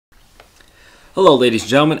Hello ladies and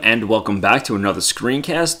gentlemen, and welcome back to another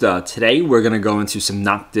screencast. Today we're going to go into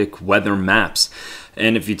synoptic weather maps.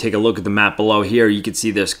 And if you take a look at the map below here, you can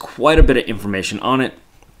see there's quite a bit of information on it.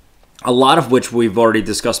 A lot of which we've already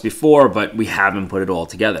discussed before, but we haven't put it all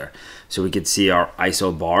together. So we can see our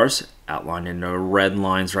ISO bars outlined in the red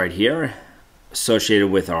lines right here, associated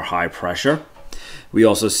with our high pressure. We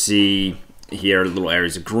also see here little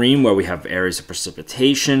areas of green where we have areas of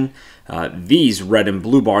precipitation. These red and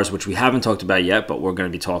blue bars, which we haven't talked about yet, but we're going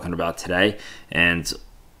to be talking about today. And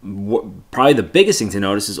probably the biggest thing to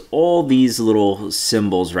notice is all these little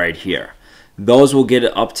symbols right here. Those we'll get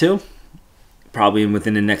up to probably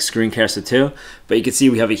within the next screencast or two. But you can see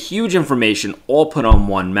we have a huge information all put on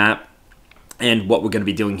one map. And what we're going to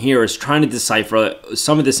be doing here is trying to decipher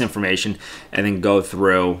some of this information and then go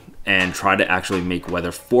through and try to actually make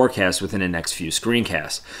weather forecasts within the next few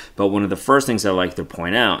screencasts. But one of the first things I like to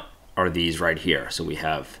point out are these right here. So we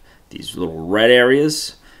have these little red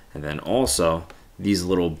areas, and then also these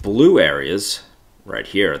little blue areas right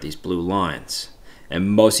here, these blue lines.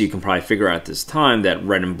 And most of you can probably figure out at this time that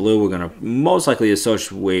red and blue we're going to most likely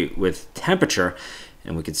associate with temperature.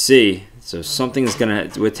 And we can see, so something is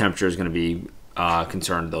going to, with temperature, is going to be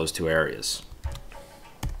concerned those two areas.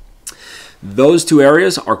 Those two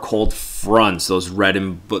areas are called fronts. Those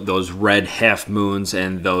red half moons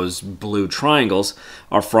and those blue triangles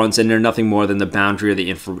are fronts, and they're nothing more than the boundary of the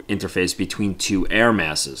interface between two air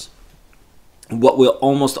masses. What we'll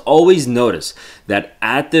almost always notice that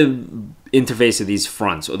at the interface of these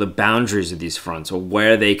fronts, or the boundaries of these fronts, or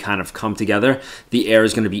where they kind of come together, the air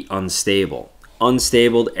is going to be unstable.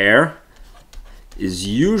 Unstable air is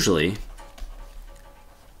usually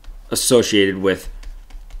associated with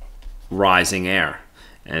rising air,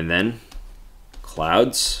 and then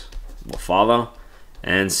clouds will follow,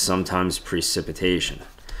 and sometimes precipitation.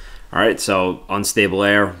 All right, so unstable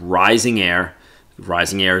air, rising air.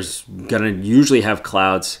 Rising air is going to usually have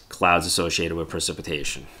clouds associated with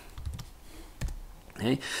precipitation.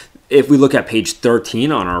 Okay, if we look at page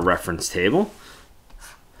 13 on our reference table,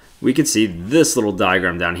 we can see this little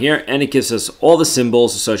diagram down here, and it gives us all the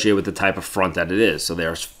symbols associated with the type of front that it is. So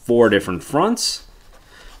there's 4 different fronts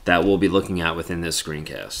that we'll be looking at within this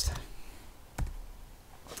screencast.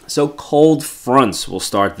 So cold fronts, we'll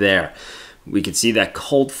start there. We can see that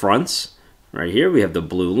cold fronts, right here, we have the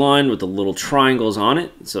blue line with the little triangles on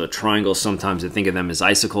it. So triangles, sometimes I think of them as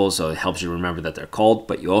icicles, so it helps you remember that they're cold,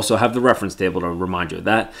 but you also have the reference table to remind you of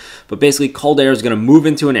that. But basically, cold air is going to move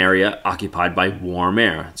into an area occupied by warm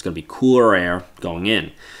air. It's going to be cooler air going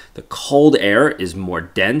in. The cold air is more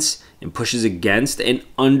dense and pushes against and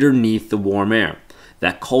underneath the warm air.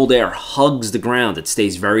 That cold air hugs the ground. It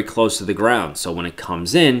stays very close to the ground. So when it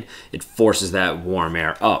comes in, it forces that warm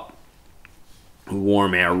air up.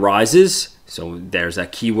 Warm air rises. So there's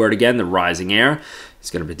that key word again, the rising air. It's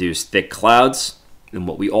going to produce thick clouds. And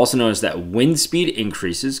what we also notice is that wind speed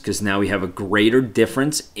increases because now we have a greater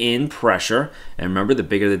difference in pressure. And remember, the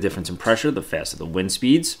bigger the difference in pressure, the faster the wind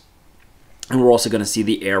speeds. And we're also going to see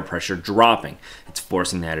the air pressure dropping. It's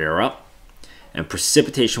forcing that air up. And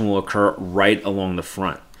precipitation will occur right along the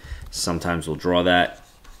front. Sometimes we'll draw that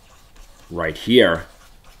right here.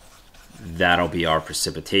 That'll be our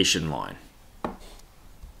precipitation line.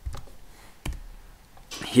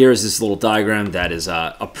 Here's this little diagram that is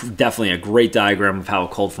definitely a great diagram of how a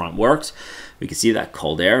cold front works. We can see that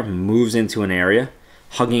cold air moves into an area,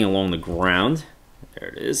 hugging along the ground. There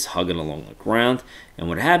it is, hugging along the ground. And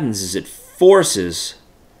what happens is it forces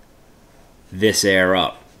this air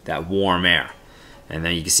up, that warm air. And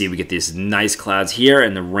then you can see we get these nice clouds here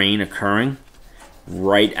and the rain occurring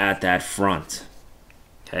right at that front.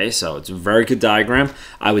 Okay, so it's a very good diagram.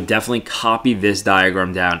 I would definitely copy this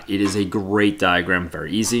diagram down. It is a great diagram,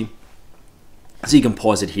 very easy. So you can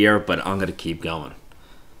pause it here, but I'm going to keep going.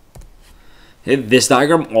 Okay, this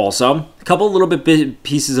diagram also, a couple little bit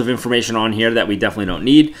pieces of information on here that we definitely don't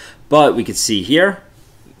need, but we can see here,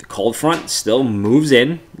 the cold front still moves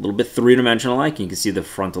in, a little bit three-dimensional like. You can see the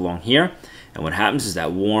front along here. And what happens is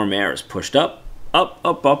that warm air is pushed up, up,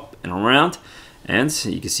 up, up, and around. And so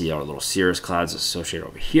you can see our little cirrus clouds associated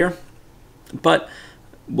over here. But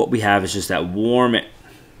what we have is just that warm air.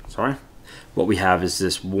 What we have is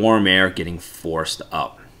this warm air getting forced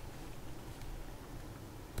up.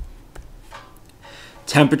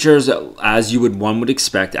 Temperatures, as one would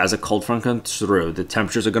expect, as a cold front comes through, the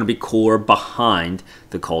temperatures are going to be cooler behind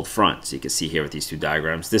the cold front. So you can see here with these two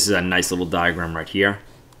diagrams. This is a nice little diagram right here.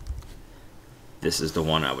 This is the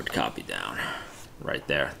one I would copy down right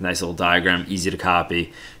there. Nice little diagram, easy to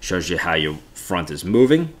copy. Shows you how your front is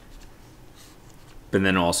moving, but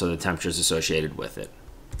then also the temperatures associated with it.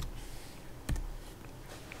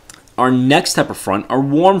 Our next type of front are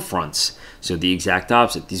warm fronts. So the exact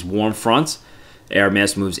opposite. These warm fronts, air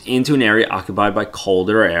mass moves into an area occupied by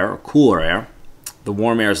colder air or cooler air. The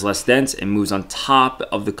warm air is less dense and moves on top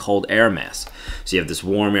of the cold air mass. So you have this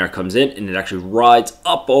warm air comes in and it actually rides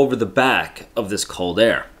up over the back of this cold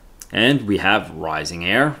air. And we have rising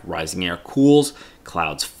air. Rising air cools,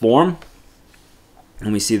 clouds form,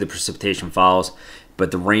 and we see the precipitation follows, but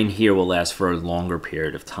the rain here will last for a longer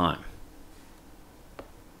period of time.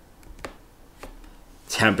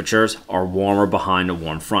 Temperatures are warmer behind a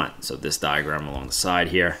warm front. So this diagram along the side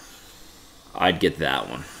here, I'd get that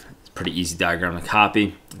one. It's a pretty easy diagram to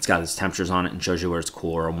copy. It's got its temperatures on it and shows you where it's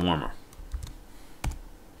cooler or warmer.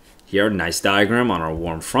 Here, nice diagram on our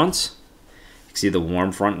warm fronts. You can see the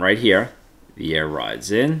warm front right here. The air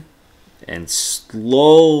rides in and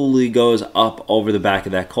slowly goes up over the back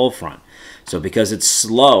of that cold front. So because it's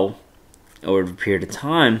slow over a period of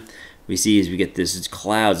time, we see as we get this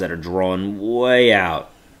clouds that are drawn way out.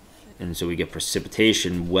 And so we get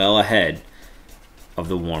precipitation well ahead of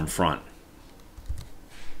the warm front.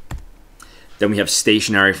 Then we have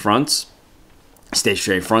stationary fronts.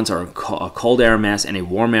 Stationary fronts are a cold air mass and a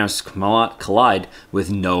warm air mass collide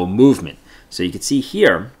with no movement. So you can see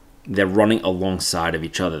here, they're running alongside of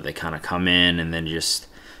each other. They kind of come in and then just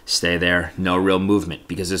stay there. No real movement.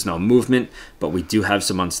 Because there's no movement, but we do have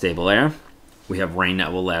some unstable air. We have rain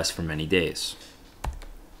that will last for many days.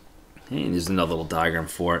 Okay, and there's another little diagram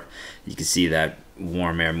for it. You can see that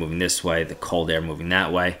warm air moving this way, the cold air moving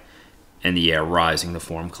that way, and the air rising to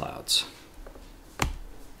form clouds.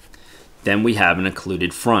 Then we have an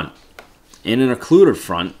occluded front. In an occluded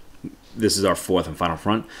front, this is our fourth and final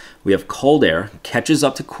front, we have cold air catches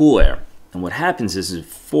up to cool air. And what happens is it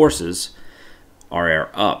forces our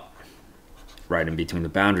air up right in between the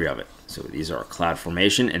boundary of it. So these are a cloud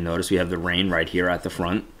formation, and notice we have the rain right here at the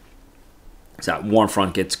front. So that warm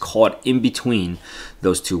front gets caught in between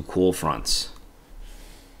those two cool fronts.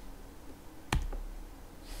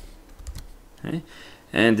 Okay.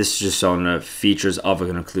 And this is just showing the features of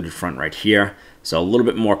an occluded front right here. So a little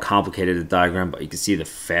bit more complicated the diagram, but you can see the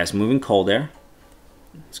fast moving cold air.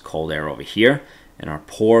 It's cold air over here, and our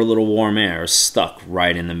poor little warm air is stuck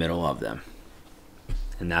right in the middle of them.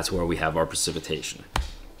 And that's where we have our precipitation.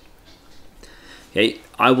 Okay,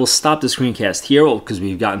 I will stop the screencast here because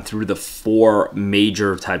we've gotten through the 4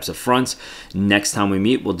 major types of fronts. Next time we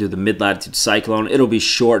meet, we'll do the mid-latitude cyclone. It'll be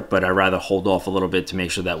short, but I'd rather hold off a little bit to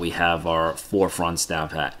make sure that we have our 4 fronts down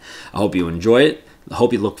pat. I hope you enjoy it. I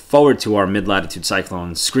hope you look forward to our mid-latitude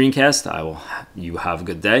cyclone screencast. You have a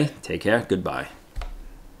good day. Take care. Goodbye.